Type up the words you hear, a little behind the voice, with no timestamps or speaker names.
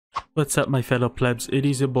What's up, my fellow plebs? It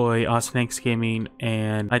is your boy AwesomeX Gaming,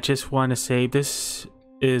 and I just want to say this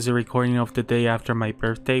is a recording of the day after my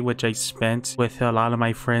birthday, which I spent with a lot of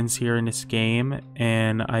my friends here in this game,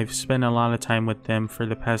 and I've spent a lot of time with them for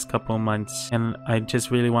the past couple months, and I just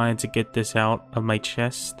really wanted to get this out of my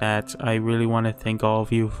chest that I really want to thank all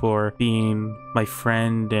of you for being my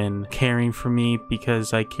friend and caring for me,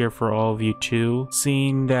 because I care for all of you too.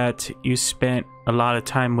 Seeing that you spent a lot of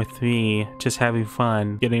time with me, just having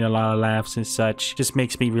fun, getting a lot of laughs and such, just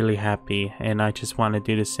makes me really happy, and I just want to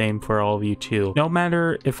do the same for all of you too. No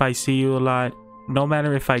matter if I see you a lot, no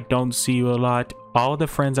matter if I don't see you a lot, all the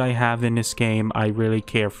friends I have in this game I really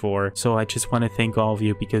care for. So I just want to thank all of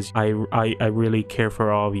you, because I really care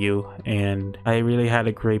for all of you, and I really had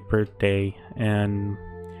a great birthday, and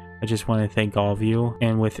I just want to thank all of you.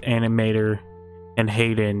 And with Animator and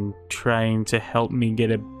Hayden trying to help me get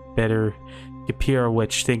a better computer,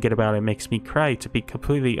 which thinking about it makes me cry, to be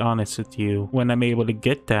completely honest with you. When I'm able to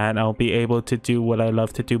get that, I'll be able to do what I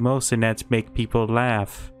love to do most, and that's make people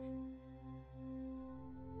laugh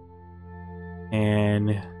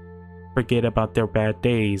and forget about their bad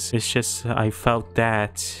days. It's just, I felt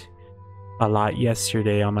that a lot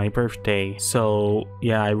yesterday on my birthday. So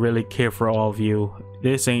yeah, I really care for all of you.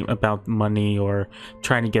 This ain't about money or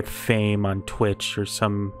trying to get fame on Twitch or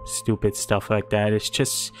some stupid stuff like that. It's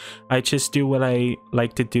just, I just do what I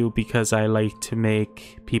like to do because I like to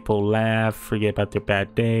make people laugh, forget about their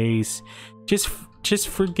bad days, just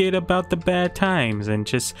forget about the bad times and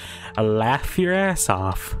just laugh your ass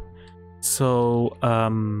off. So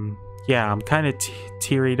yeah, I'm kind of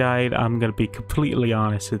teary-eyed. I'm gonna be completely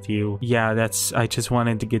honest with you. Yeah, I just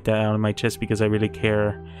wanted to get that out of my chest because I really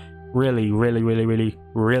care.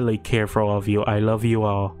 Really care for all of you. I love you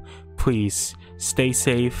all. Please stay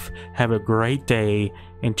safe, have a great day,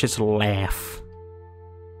 and just laugh.